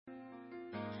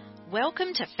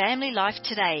Welcome to Family Life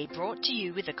Today, brought to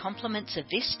you with the compliments of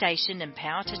this station and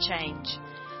Power to Change.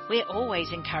 We're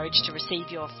always encouraged to receive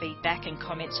your feedback and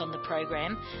comments on the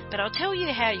program, but I'll tell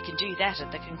you how you can do that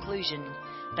at the conclusion.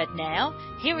 But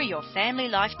now, here are your Family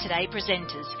Life Today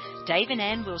presenters, Dave and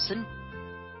Ann Wilson.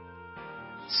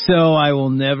 So I will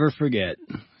never forget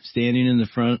standing in the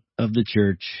front of the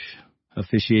church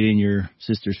officiating your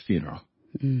sister's funeral.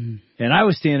 And I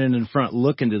was standing in front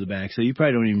looking to the back, so you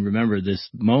probably don't even remember this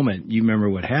moment. You remember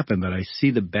what happened, but I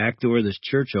see the back door of this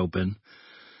church open,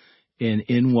 and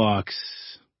in walks,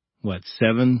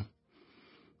 7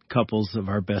 couples of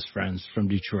our best friends from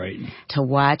Detroit. To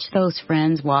watch those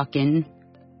friends walk in,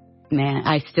 man,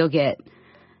 I still get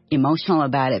emotional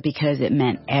about it because it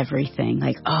meant everything.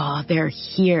 Like, oh, they're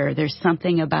here. There's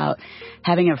something about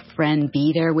having a friend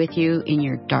be there with you in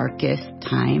your darkest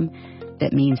time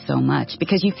that means so much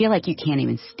because you feel like you can't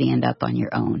even stand up on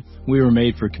your own. We were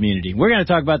made for community. We're going to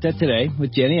talk about that today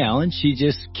with Jennie Allen. She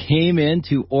just came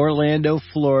into Orlando,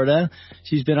 Florida.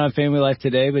 She's been on Family Life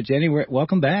Today. But Jennie,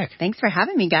 welcome back. Thanks for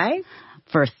having me, guys.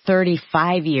 For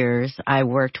 35 years, I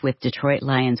worked with Detroit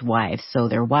Lions wives, so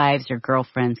their wives, their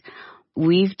girlfriends.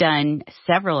 We've done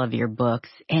several of your books,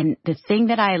 and the thing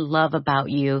that I love about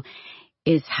you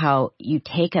is how you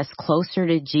take us closer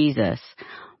to Jesus.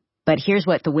 But here's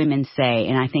what the women say,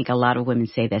 and I think a lot of women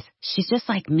say this. She's just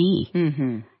like me.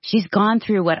 Mm-hmm. She's gone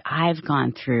through what I've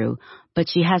gone through, but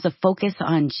she has a focus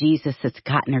on Jesus that's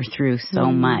gotten her through so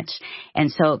much.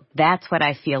 And so that's what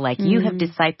I feel like. You have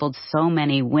discipled so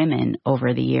many women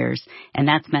over the years, and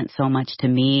that's meant so much to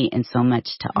me and so much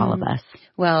to all of us.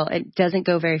 Well, it doesn't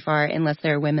go very far unless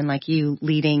there are women like you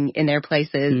leading in their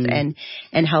places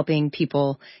and helping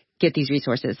people get these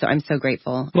resources. So I'm so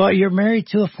grateful. Well, you're married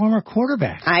to a former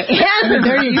quarterback. I am.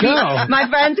 There you go. My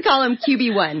friends call him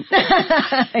QB1.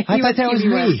 I thought that was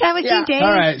me. That was you, Dave.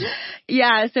 All right.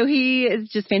 Yeah, so he is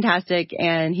just fantastic,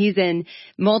 and he's in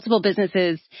multiple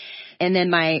businesses. And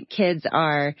then my kids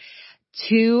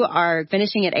two are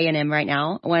finishing at A&M right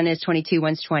now. One is 22,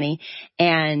 one's 20.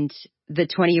 And the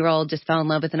 20-year-old just fell in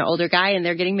love with an older guy, and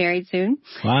they're getting married soon.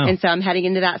 Wow. And so I'm heading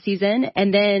into that season.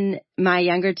 And then my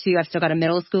younger two, I've still got a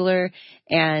middle schooler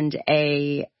and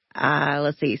a,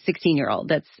 16-year-old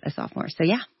that's a sophomore. So,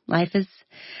 yeah, life is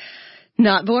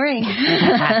not boring.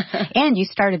 And you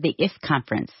started the IF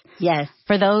conference. Yes.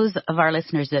 For those of our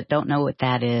listeners that don't know what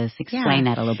that is, explain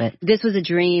that a little bit. This was a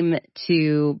dream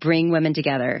to bring women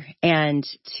together and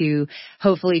to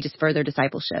hopefully just further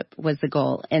discipleship was the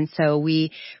goal. And so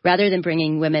we, rather than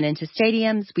bringing women into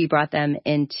stadiums, we brought them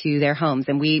into their homes.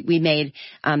 And we made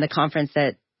the conference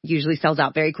that usually sells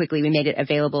out very quickly. We made it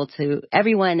available to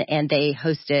everyone, and they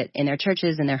host it in their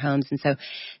churches and their homes. And so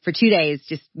for 2 days,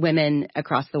 just women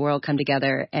across the world come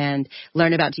together and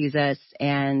learn about Jesus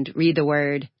and read the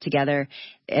word together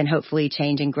and hopefully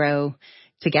change and grow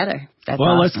together. That's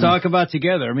awesome. Let's talk about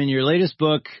together. I mean, your latest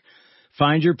book,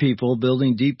 Find Your People,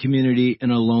 Building Deep Community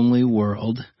in a Lonely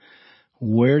World.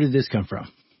 Where did this come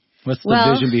from? What's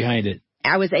the vision behind it?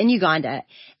 I was in Uganda,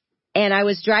 and I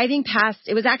was driving past.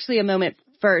 It was actually a moment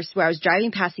first where I was driving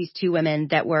past these two women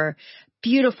that were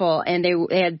beautiful, and they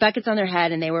had buckets on their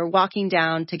head, and they were walking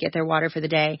down to get their water for the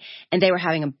day, and they were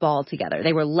having a ball together.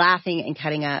 They were laughing and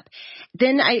cutting up.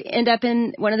 Then I end up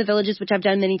in one of the villages, which I've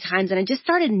done many times, and I just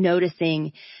started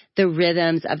noticing the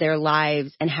rhythms of their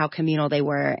lives and how communal they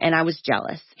were, and I was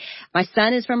jealous. My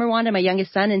son is from Rwanda, my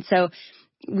youngest son, and so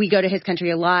we go to his country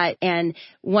a lot. And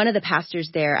one of the pastors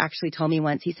there actually told me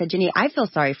once, he said, Jennie, I feel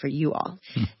sorry for you all.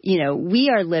 You know, we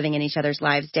are living in each other's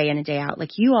lives day in and day out. Like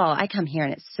you all, I come here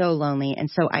and it's so lonely and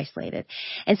so isolated.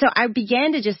 And so I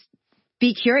began to just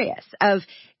be curious of,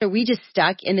 are we just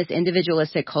stuck in this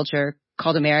individualistic culture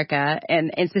called America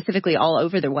and specifically all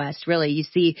over the West? Really, you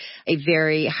see a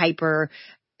very hyper,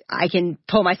 I can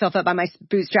pull myself up by my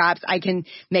bootstraps. I can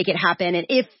make it happen. And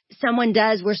if someone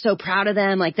does, we're so proud of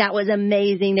them. Like, that was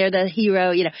amazing. They're the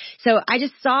hero, you know. So I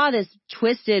just saw this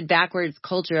twisted backwards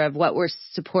culture of what we're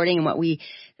supporting and what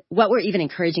we're even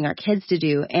encouraging our kids to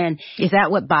do. And is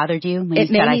that what bothered you? It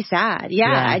made me sad.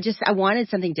 Yeah. I wanted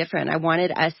something different. I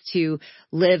wanted us to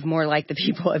live more like the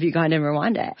people of Uganda and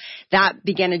Rwanda. That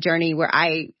began a journey where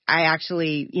I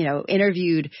actually,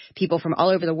 interviewed people from all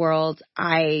over the world.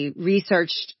 I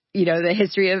researched the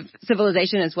history of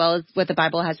civilization as well as what the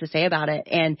Bible has to say about it,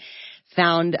 and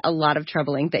found a lot of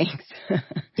troubling things.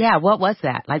 Yeah, what was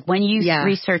that? Like when you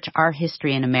research our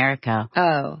history in America,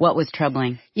 what was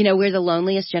troubling? We're the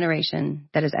loneliest generation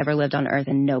that has ever lived on earth,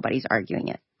 and nobody's arguing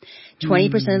it.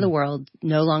 20% of the world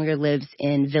no longer lives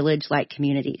in village-like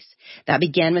communities. That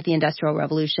began with the Industrial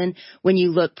Revolution. When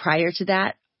you look prior to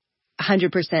that,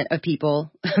 100% of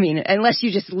people, I mean, unless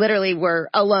you just literally were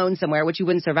alone somewhere, which you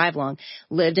wouldn't survive long,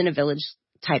 lived in a village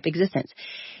type existence.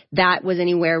 That was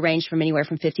ranged from anywhere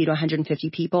from 50 to 150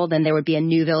 people. Then there would be a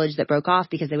new village that broke off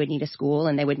because they would need a school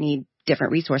and they would need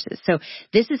different resources. So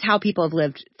this is how people have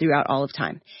lived throughout all of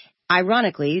time.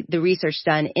 Ironically, the research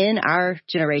done in our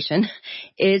generation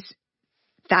is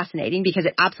fascinating because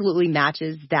it absolutely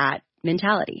matches that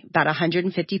mentality. About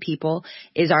 150 people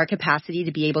is our capacity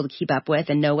to be able to keep up with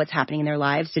and know what's happening in their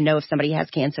lives, to know if somebody has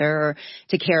cancer or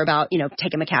to care about,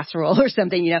 take them a casserole or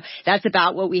something, that's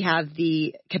about what we have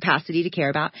the capacity to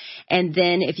care about. And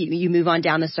then if you move on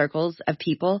down the circles of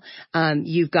people,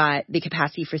 you've got the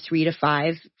capacity for 3 to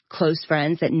 5 close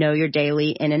friends that know your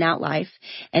daily in and out life.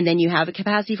 And then you have a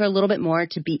capacity for a little bit more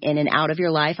to be in and out of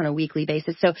your life on a weekly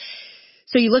basis.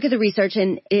 So you look at the research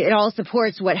and it all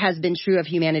supports what has been true of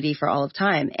humanity for all of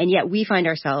time. And yet we find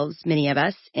ourselves, many of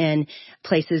us, in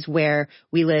places where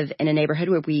we live in a neighborhood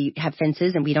where we have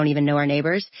fences and we don't even know our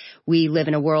neighbors. We live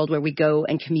in a world where we go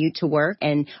and commute to work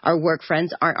and our work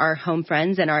friends aren't our home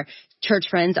friends and our church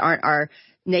friends aren't our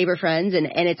neighbor friends, and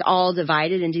it's all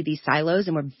divided into these silos,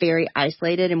 and we're very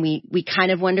isolated, and we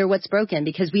kind of wonder what's broken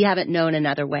because we haven't known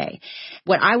another way.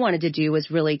 What I wanted to do was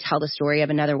really tell the story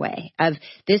of another way, of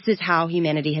this is how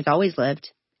humanity has always lived.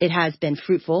 It has been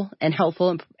fruitful and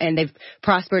helpful, and they've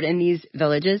prospered in these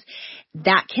villages.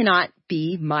 That cannot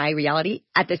be my reality.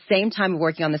 At the same time of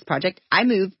working on this project, I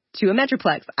moved to a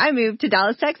metroplex. I moved to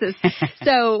Dallas, Texas.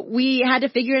 So we had to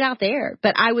figure it out there.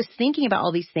 But I was thinking about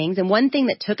all these things. And one thing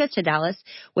that took us to Dallas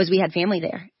was we had family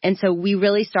there. And so we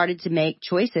really started to make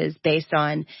choices based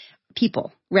on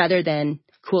people rather than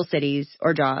cool cities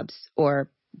or jobs or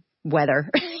weather,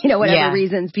 whatever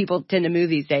reasons people tend to move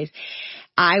these days.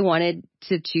 I wanted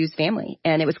to choose family,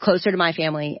 and it was closer to my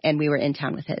family, and we were in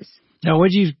town with his. Now,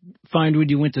 what did you find when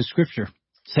you went to Scripture?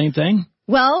 Same thing?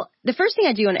 Well, the first thing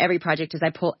I do on every project is I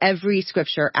pull every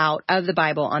scripture out of the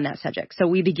Bible on that subject. So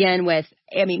we begin with,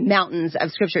 mountains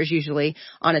of scriptures usually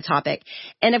on a topic.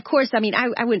 And of course,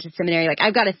 I went to seminary.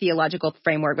 I've got a theological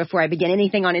framework before I begin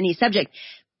anything on any subject,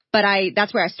 but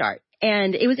that's where I start.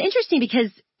 And it was interesting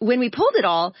because when we pulled it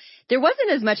all, there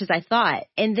wasn't as much as I thought.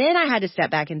 And then I had to step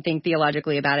back and think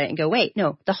theologically about it and go, wait,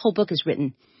 no, the whole book is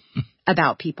written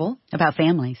about people. About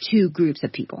families. 2 groups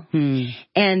of people.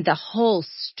 And the whole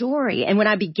story. And when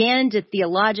I began to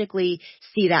theologically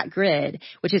see that grid,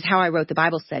 which is how I wrote the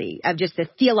Bible study, of just the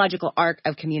theological arc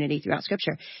of community throughout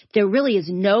Scripture, there really is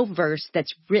no verse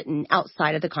that's written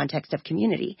outside of the context of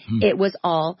community. It was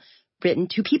all written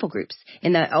to people groups.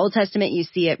 In the Old Testament, you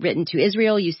see it written to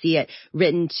Israel. You see it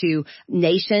written to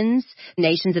nations.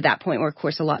 Nations at that point were, of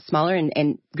course, a lot smaller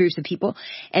and groups of people.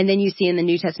 And then you see in the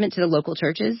New Testament to the local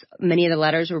churches. Many of the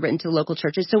letters were written to the local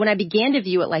churches. So when I began to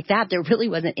view it like that, there really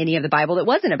wasn't any of the Bible that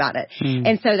wasn't about it.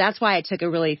 And so that's why I took a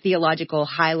really theological,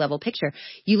 high-level picture.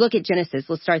 You look at Genesis.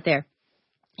 Let's start there.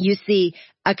 You see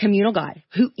a communal God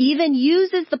who even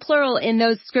uses the plural in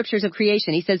those scriptures of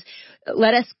creation. He says,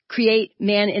 let us create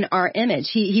man in our image.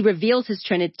 He reveals his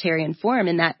Trinitarian form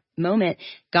in that moment.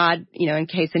 God, in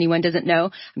case anyone doesn't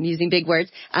know, I'm using big words,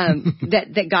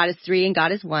 that God is 3 and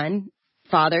God is 1.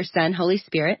 Father, Son, Holy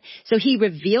Spirit. So he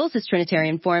reveals his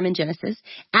Trinitarian form in Genesis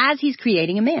as he's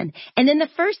creating a man. And then the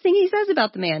first thing he says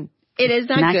about the man, it is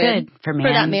not good for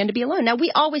that man to be alone. Now,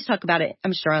 we always talk about it,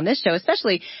 I'm sure, on this show,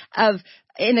 especially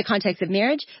in the context of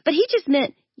marriage, but he just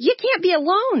meant you can't be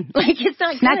alone. It's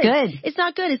not good. It's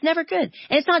not good. It's never good.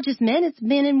 And it's not just men, it's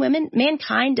men and women,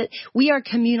 mankind. We are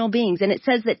communal beings. And it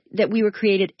says that we were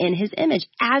created in his image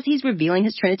as he's revealing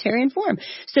his Trinitarian form.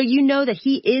 So you know that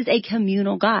he is a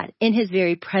communal God in his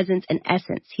very presence and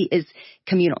essence. He is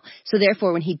communal. So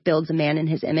therefore, when he builds a man in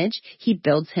his image, he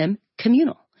builds him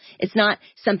communal. It's not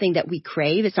something that we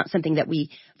crave. It's not something that we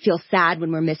feel sad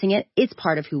when we're missing it. It's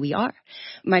part of who we are.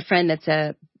 My friend that's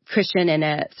a Christian and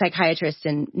a psychiatrist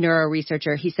and neuro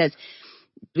researcher, he says,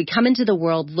 we come into the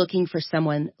world looking for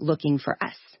someone looking for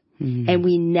us. And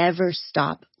we never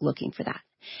stop looking for that.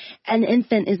 An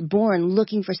infant is born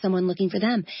looking for someone looking for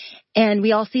them. And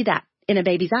we all see that in a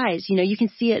baby's eyes. You can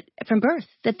see it from birth,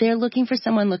 that they're looking for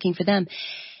someone looking for them.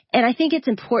 And I think it's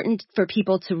important for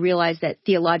people to realize that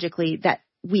theologically that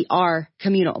we are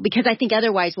communal, because I think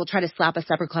otherwise we'll try to slap a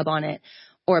supper club on it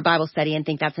or a Bible study and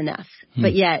think that's enough.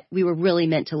 But yet we were really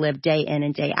meant to live day in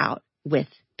and day out with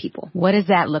people. What does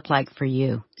that look like for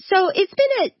you? So it's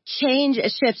been a change, a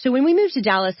shift. So when we moved to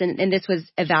Dallas and this was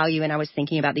a value and I was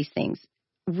thinking about these things,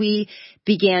 we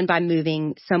began by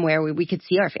moving somewhere where we could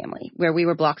see our family, where we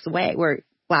were blocks away, where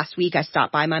last week I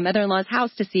stopped by my mother-in-law's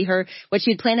house to see her, what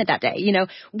she had planted that day.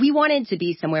 We wanted to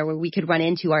be somewhere where we could run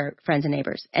into our friends and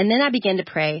neighbors. And then I began to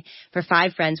pray for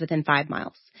 5 friends within 5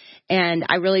 miles. And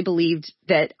I really believed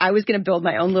that I was going to build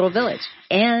my own little village.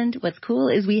 And what's cool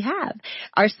is we have.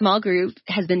 Our small group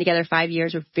has been together 5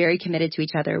 years. We're very committed to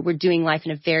each other. We're doing life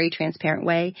in a very transparent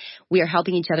way. We are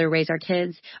helping each other raise our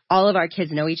kids. All of our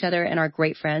kids know each other and are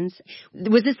great friends.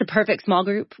 Was this the perfect small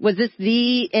group? Was this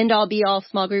the end-all, be-all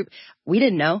small group? We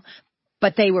didn't know,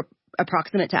 but they were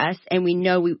approximate to us, and we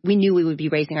knew we would be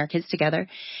raising our kids together.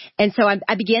 And so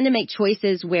I began to make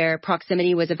choices where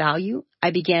proximity was a value.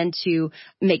 I began to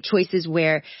make choices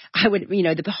where I would,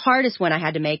 the hardest one I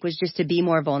had to make was just to be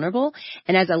more vulnerable.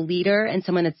 And as a leader and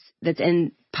someone that's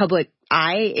in public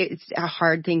eye, it's a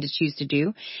hard thing to choose to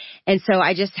do. And so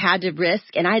I just had to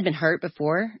risk, and I had been hurt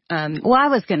before. Well, I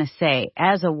was going to say,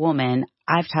 as a woman,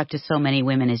 I've talked to so many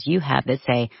women as you have that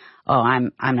say, oh,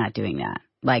 I'm not doing that.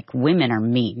 Like, women are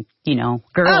mean,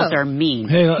 girls are mean.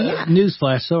 Hey,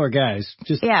 newsflash, so are guys.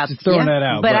 Just throwing that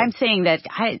out. But I'm saying that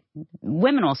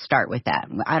women will start with that.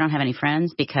 I don't have any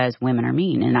friends because women are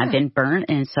mean, and I've been burnt,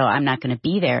 and so I'm not going to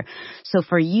be there. So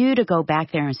for you to go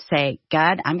back there and say,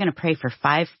 God, I'm going to pray for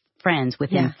 5 friends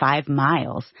within 5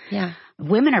 miles. Yeah.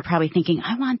 Women are probably thinking,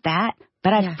 I want that.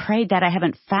 But I've prayed that I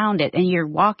haven't found it. And you're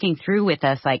walking through with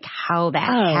us like how that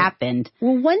happened.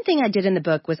 Well, one thing I did in the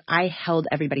book was I held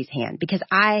everybody's hand because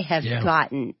I have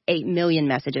gotten 8 million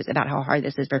messages about how hard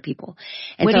this is for people.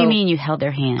 And what do you mean you held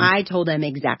their hand? I told them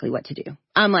exactly what to do.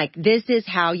 I'm like, this is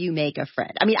how you make a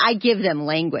friend. I mean, I give them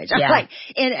language. I'm like,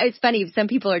 and it's funny. Some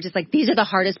people are just like, these are the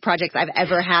hardest projects I've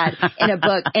ever had in a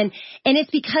book. And it's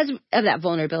because of that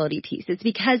vulnerability piece. It's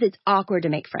because it's awkward to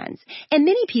make friends. And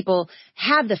many people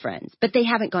have the friends, but they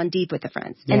haven't gone deep with the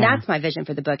friends. Yeah. And that's my vision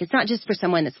for the book. It's not just for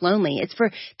someone that's lonely. It's for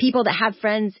people that have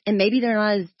friends and maybe they're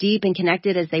not as deep and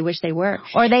connected as they wish they were.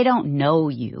 Or they don't know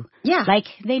you. Yeah. Like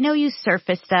they know you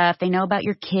surface stuff. They know about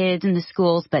your kids and the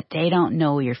schools, but they don't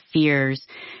know your fears.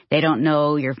 They don't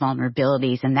know your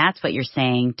vulnerabilities. And that's what you're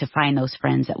saying, to find those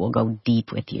friends that will go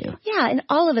deep with you. Yeah. And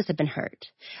all of us have been hurt.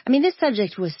 I mean, this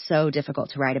subject was so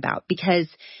difficult to write about because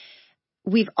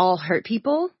we've all hurt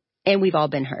people and we've all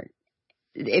been hurt.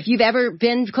 If you've ever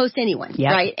been close to anyone,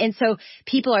 right? And so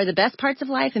people are the best parts of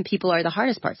life and people are the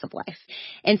hardest parts of life.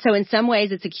 And so in some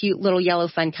ways it's a cute little yellow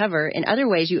fun cover. In other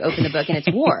ways you open the book and it's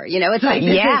war. It's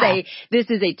like this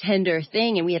is a tender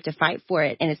thing and we have to fight for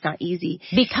it and it's not easy.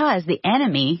 Because the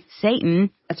enemy,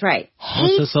 Satan, that's right,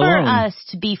 hates for us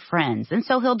to be friends. And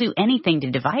so he'll do anything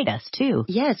to divide us too.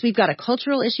 Yes, we've got a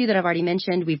cultural issue that I've already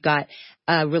mentioned. We've got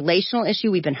a relational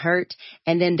issue. We've been hurt.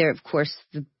 And then there, of course,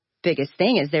 the biggest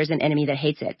thing is there's an enemy that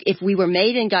hates it. If we were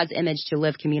made in God's image to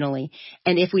live communally,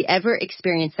 and if we ever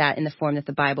experience that in the form that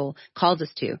the Bible calls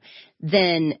us to,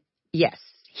 then yes,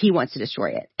 he wants to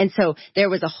destroy it. And so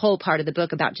there was a whole part of the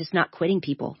book about just not quitting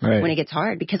people when it gets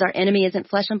hard, because our enemy isn't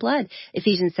flesh and blood.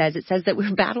 Ephesians says, it says that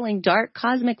we're battling dark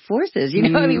cosmic forces. I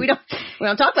mean, we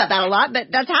don't talk about that a lot, but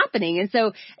that's happening. And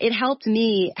so it helped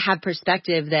me have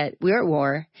perspective that we're at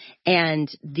war and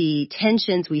the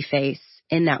tensions we face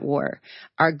in that war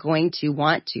are going to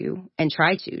want to and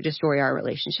try to destroy our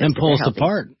relationships. And pull us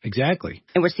apart. Exactly.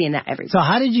 And we're seeing that everywhere. So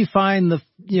how did you find the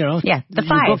 5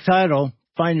 book title,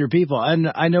 Find Your People? And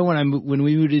I know when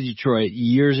we moved to Detroit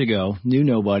years ago, knew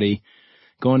nobody,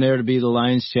 going there to be the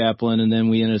Lions chaplain, and then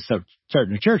we ended up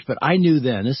starting a church. But I knew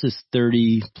then, this is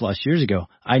 30 plus years ago,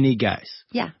 I need guys.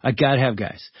 Yeah. I got to have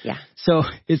guys. Yeah. So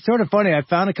it's sort of funny. I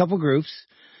found a couple groups.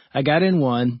 I got in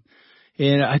one.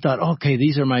 And I thought, okay,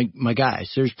 these are my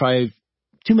guys. There's probably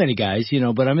too many guys,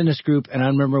 but I'm in this group. And I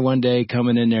remember one day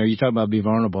coming in there, you talk about be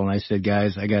vulnerable. And I said,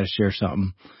 guys, I got to share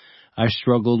something. I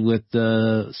struggled with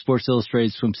the Sports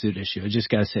Illustrated swimsuit issue. I just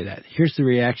got to say that. Here's the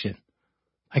reaction.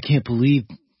 I can't believe.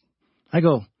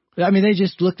 They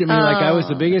just looked at me like I was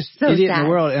the biggest idiot in the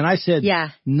world. And I said,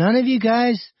 none of you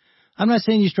guys, I'm not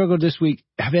saying you struggled this week.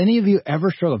 Have any of you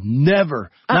ever struggled? Never.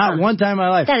 Not one time in my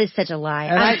life. That is such a lie.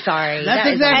 I'm sorry. That's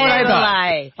exactly what I thought.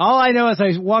 Lie. All I know is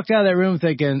I walked out of that room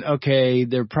thinking, okay,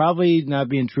 they're probably not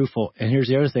being truthful. And here's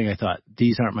the other thing I thought.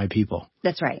 These aren't my people.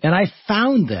 That's right. And I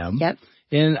found them. Yep.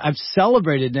 And I've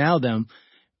celebrated now them.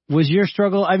 Was your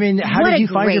struggle? I mean, how did you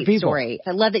find your people? Story.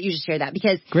 I love that you just shared that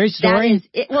because great story.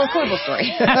 A horrible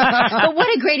story. But what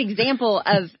a great example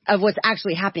of what's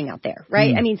actually happening out there,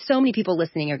 right? I mean, so many people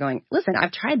listening are going, listen,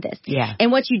 I've tried this. Yeah.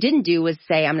 And what you didn't do was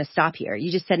say, I'm going to stop here. You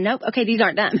just said, nope, okay, these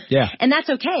aren't them. Yeah. And that's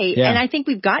okay. Yeah. And I think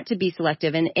we've got to be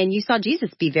selective. And you saw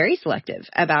Jesus be very selective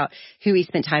about who he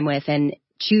spent time with and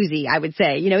choosy, I would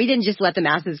say. He didn't just let the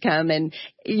masses come and,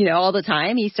 all the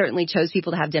time. He certainly chose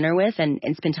people to have dinner with and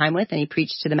spend time with, and he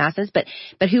preached to the masses. But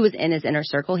who was in his inner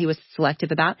circle, he was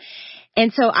selective about.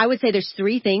 And so I would say there's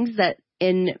 3 things that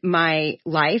in my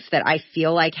life that I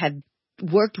feel like have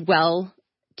worked well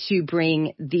to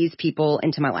bring these people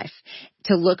into my life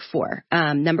to look for.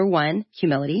 Number one,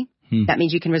 humility. That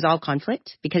means you can resolve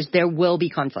conflict because there will be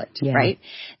conflict, right?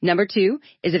 Number two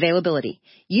is availability.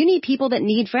 You need people that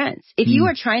need friends. If you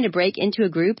are trying to break into a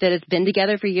group that has been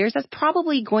together for years, that's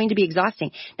probably going to be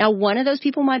exhausting. Now, one of those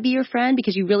people might be your friend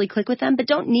because you really click with them, but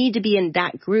don't need to be in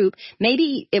that group.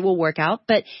 Maybe it will work out,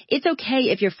 but it's okay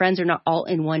if your friends are not all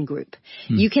in one group.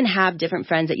 You can have different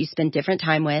friends that you spend different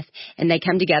time with and they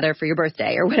come together for your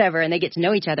birthday or whatever and they get to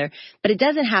know each other. But it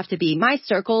doesn't have to be. My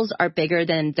circles are bigger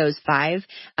than those 5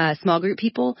 small group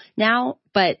people now,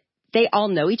 but they all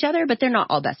know each other, but they're not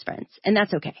all best friends, and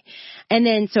that's okay. And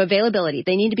then, so availability,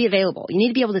 they need to be available. You need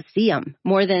to be able to see them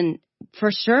more than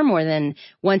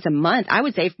once a month. I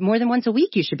would say more than once a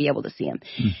week, you should be able to see them.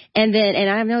 And then, and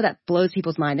I know that blows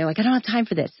people's mind. They're like, I don't have time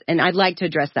for this. And I'd like to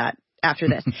address that after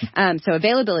this. So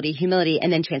availability, humility,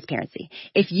 and then transparency.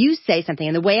 If you say something,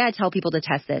 and the way I tell people to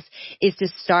test this is to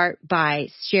start by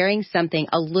sharing something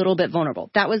a little bit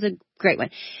vulnerable. That was a great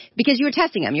one because you were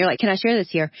testing them. You're like, can I share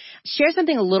this here? Share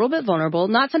something a little bit vulnerable,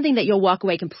 not something that you'll walk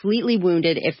away completely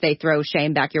wounded if they throw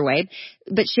shame back your way,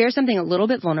 but share something a little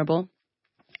bit vulnerable.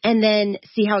 And then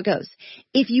see how it goes.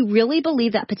 If you really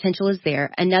believe that potential is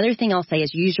there, another thing I'll say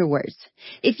is use your words.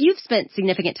 If you've spent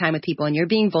significant time with people and you're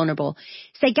being vulnerable,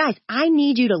 say, guys, I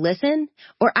need you to listen,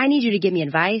 or I need you to give me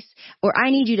advice, or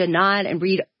I need you to nod and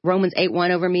read Romans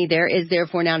 8:1 over me. There is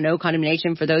therefore now no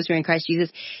condemnation for those who are in Christ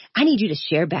Jesus. I need you to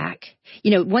share back. You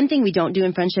know, one thing we don't do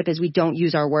in friendship is we don't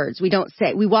use our words.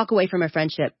 We walk away from a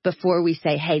friendship before we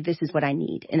say, hey, this is what I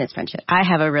need in this friendship. I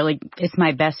have it's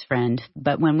my best friend,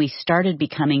 but when we started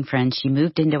becoming friends, she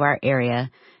moved into our area.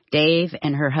 Dave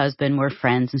and her husband were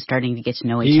friends and starting to get to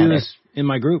know each other. He was in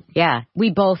my group. Yeah.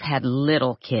 We both had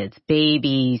little kids,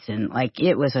 babies, and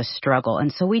it was a struggle.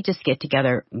 And so we just get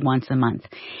together once a month.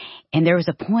 And there was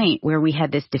a point where we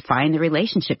had this define the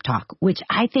relationship talk, which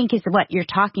I think is what you're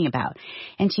talking about.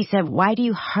 And she said, why do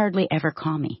you hardly ever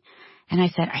call me? And I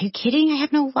said, are you kidding? I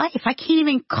have no life. I can't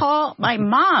even call my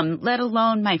mom, let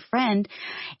alone my friend.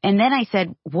 And then I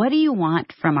said, what do you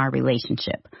want from our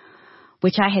relationship?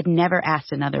 Which I had never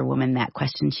asked another woman that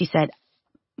question. She said,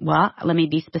 well, let me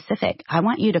be specific. I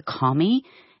want you to call me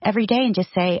every day and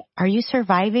just say, are you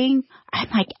surviving? I'm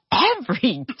like,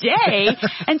 every day?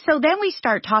 And so then we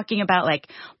start talking about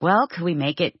well, could we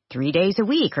make it 3 days a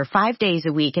week or 5 days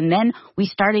a week? And then we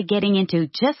started getting into,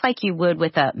 just like you would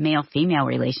with a male-female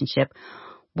relationship,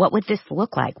 what would this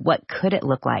look like? What could it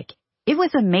look like? It was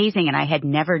amazing. And I had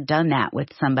never done that with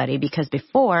somebody because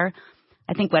before,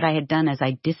 I think what I had done is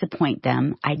I disappoint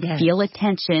them. I'd feel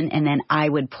attention and then I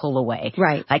would pull away.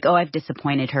 Right. Like, oh, I've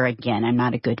disappointed her again. I'm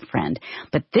not a good friend.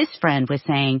 But this friend was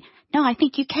saying, no, I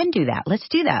think you can do that. Let's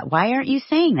do that. Why aren't you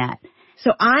saying that?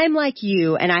 So I'm like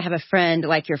you, and I have a friend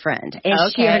like your friend.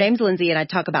 And her name's Lindsay, and I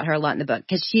talk about her a lot in the book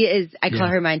because she is, I call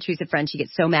her my intrusive friend. She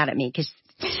gets so mad at me because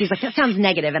she's like, that sounds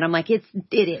negative. And I'm like, it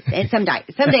is. And some days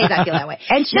I feel that way.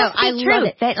 And she'll love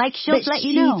it. She'll let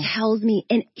you know. She tells me,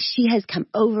 and she has come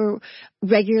over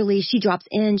regularly. She drops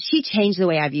in. She changed the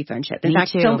way I view friendship. In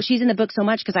fact, she's in the book so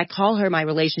much because I call her my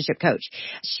relationship coach.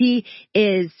 She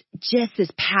is just this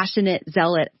passionate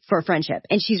zealot for friendship,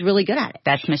 and she's really good at it.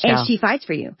 That's Michelle. And she fights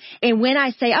for you. And when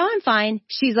I say, oh, I'm fine,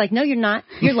 she's like, no, you're not.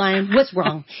 You're lying. What's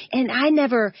wrong? And I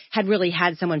never had really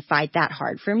had someone fight that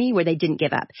hard for me where they didn't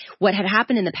give up. What had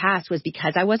happened in the past was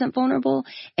because I wasn't vulnerable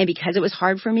and because it was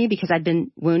hard for me because I'd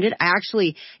been wounded. I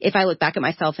actually, if I look back at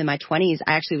myself in my 20s,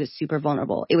 I actually was super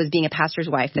vulnerable. It was being a pastor's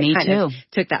wife that kind of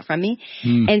took that from me.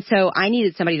 And so I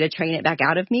needed somebody to train it back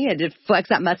out of me and to flex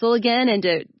that muscle again and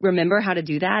to remember how to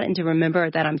do that and to remember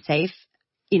that I'm safe.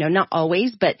 You know, not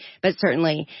always, but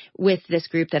certainly with this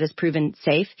group that has proven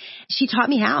safe. She taught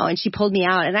me how, and she pulled me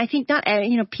out. And I think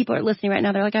people are listening right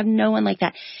now. They're like, I have no one like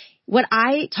that. What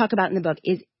I talk about in the book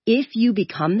is if you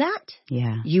become that,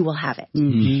 you will have it.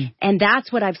 Mm-hmm. And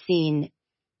that's what I've seen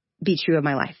be true of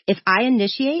my life. If I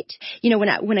initiate,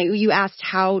 when you asked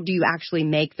how do you actually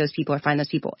make those people or find those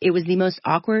people, it was the most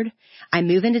awkward. I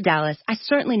move into Dallas. I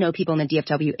certainly know people in the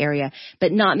DFW area,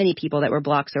 but not many people that were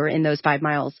blocks or in those 5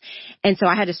 miles. And so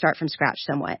I had to start from scratch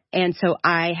somewhat. And so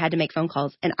I had to make phone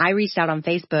calls, and I reached out on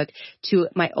Facebook to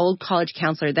my old college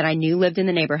counselor that I knew lived in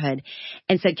the neighborhood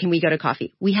and said, can we go to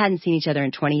coffee? We hadn't seen each other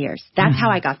in 20 years. That's how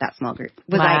I got that small group.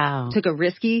 I took a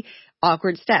risky,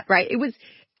 awkward step, right?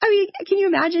 Can you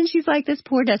imagine? She's like this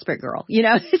poor desperate girl,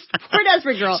 this poor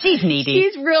desperate girl. She's needy.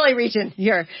 She's really reaching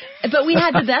here. But we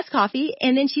had the best coffee.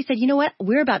 And then she said, you know what?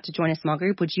 We're about to join a small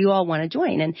group. Would you all want to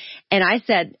join? And I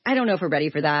said, I don't know if we're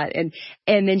ready for that. And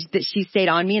then she stayed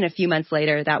on me. And a few months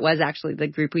later, that was actually the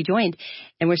group we joined,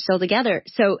 and we're still together.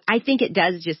 So I think it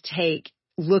does just take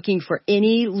looking for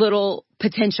any little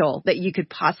potential that you could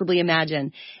possibly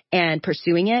imagine and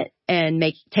pursuing it and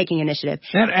taking initiative.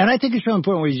 And I think it's really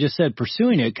important what you just said,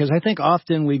 pursuing it, because I think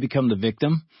often we become the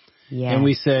victim. Yes. And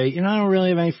we say, I don't really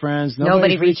have any friends.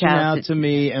 Nobody's reaching out to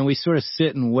me. And we sort of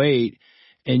sit and wait.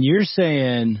 And you're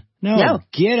saying, no,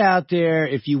 get out there.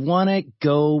 If you want it,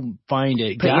 go find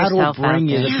it. God will bring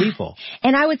you the people.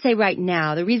 And I would say right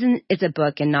now, the reason it's a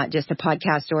book and not just a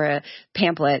podcast or a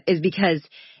pamphlet is because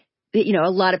a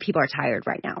lot of people are tired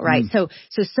right now, right? So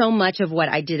much of what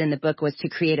I did in the book was to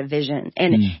create a vision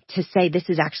and to say this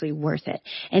is actually worth it.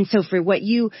 And so for what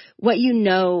you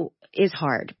know is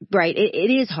hard, right? It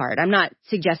is hard. I'm not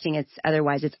suggesting it's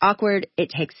otherwise. It's awkward. It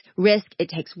takes risk. It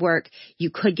takes work. You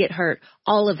could get hurt.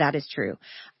 All of that is true.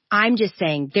 I'm just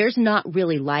saying there's not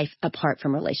really life apart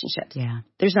from relationships. Yeah.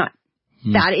 There's not.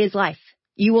 That is life.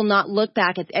 You will not look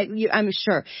back at I'm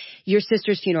sure your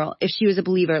sister's funeral, if she was a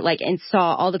believer, and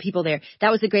saw all the people there,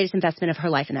 that was the greatest investment of her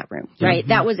life in that room, right?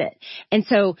 That was it. And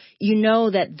so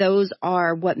that those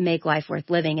are what make life worth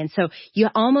living. And so you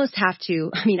almost have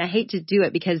to, I hate to do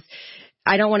it because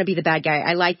I don't want to be the bad guy.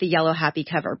 I like the yellow happy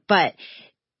cover, but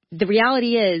the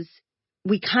reality is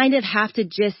we kind of have to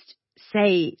just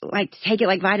say, take it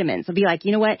like vitamins and be like,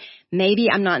 you know what? Maybe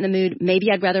I'm not in the mood. Maybe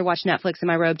I'd rather watch Netflix in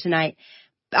my robe tonight.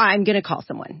 I'm going to call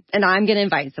someone and I'm going to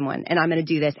invite someone and I'm going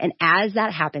to do this. And as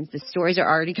that happens, the stories are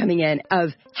already coming in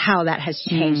of how that has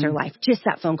changed their life. Just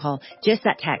that phone call, just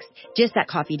that text, just that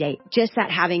coffee date, just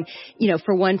that having,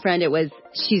 for one friend,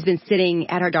 she's been sitting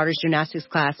at her daughter's gymnastics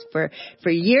class for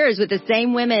years with the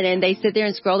same women, and they sit there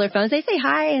and scroll their phones. They say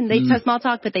hi and they small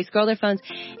talk, but they scroll their phones.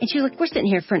 And she was like, we're sitting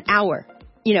here for an hour.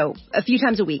 A few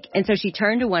times a week. And so she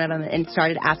turned to one of them and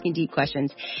started asking deep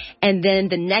questions. And then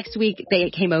the next week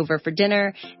they came over for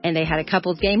dinner and they had a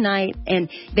couples game night, and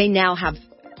they now have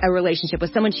a relationship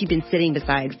with someone she'd been sitting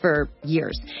beside for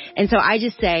years. And so I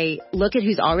just say, look at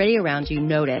who's already around you,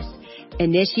 notice,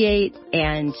 initiate,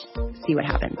 and see what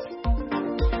happens.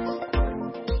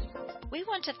 We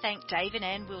want to thank Dave and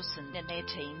Ann Wilson and their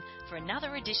team for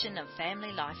another edition of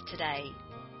Family Life Today.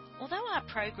 Although our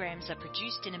programs are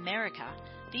produced in America,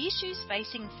 the issues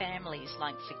facing families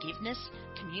like forgiveness,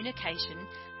 communication,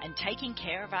 and taking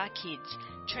care of our kids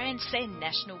transcend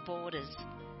national borders.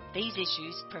 These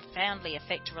issues profoundly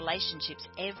affect relationships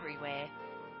everywhere.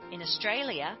 In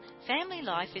Australia, Family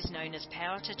Life is known as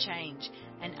Power to Change,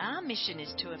 and our mission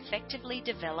is to effectively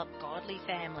develop godly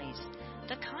families,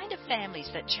 the kind of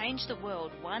families that change the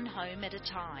world one home at a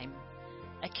time.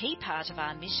 A key part of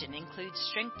our mission includes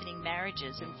strengthening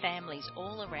marriages and families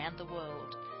all around the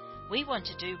world. We want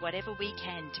to do whatever we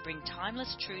can to bring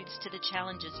timeless truths to the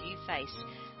challenges you face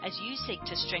as you seek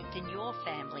to strengthen your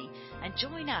family and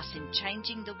join us in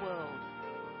changing the world.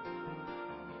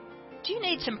 Do you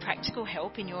need some practical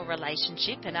help in your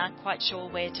relationship and aren't quite sure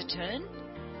where to turn?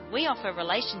 We offer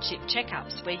relationship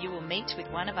checkups where you will meet with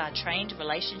one of our trained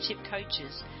relationship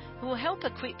coaches who will help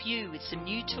equip you with some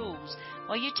new tools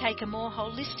while you take a more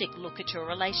holistic look at your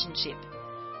relationship.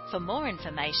 For more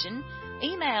information,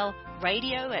 email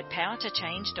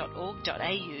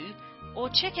radio@powertochange.org.au or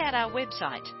check out our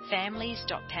website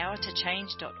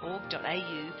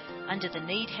families.powertochange.org.au under the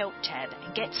Need Help tab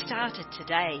and get started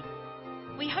today.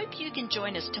 We hope you can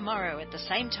join us tomorrow at the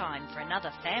same time for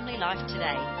another Family Life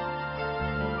Today.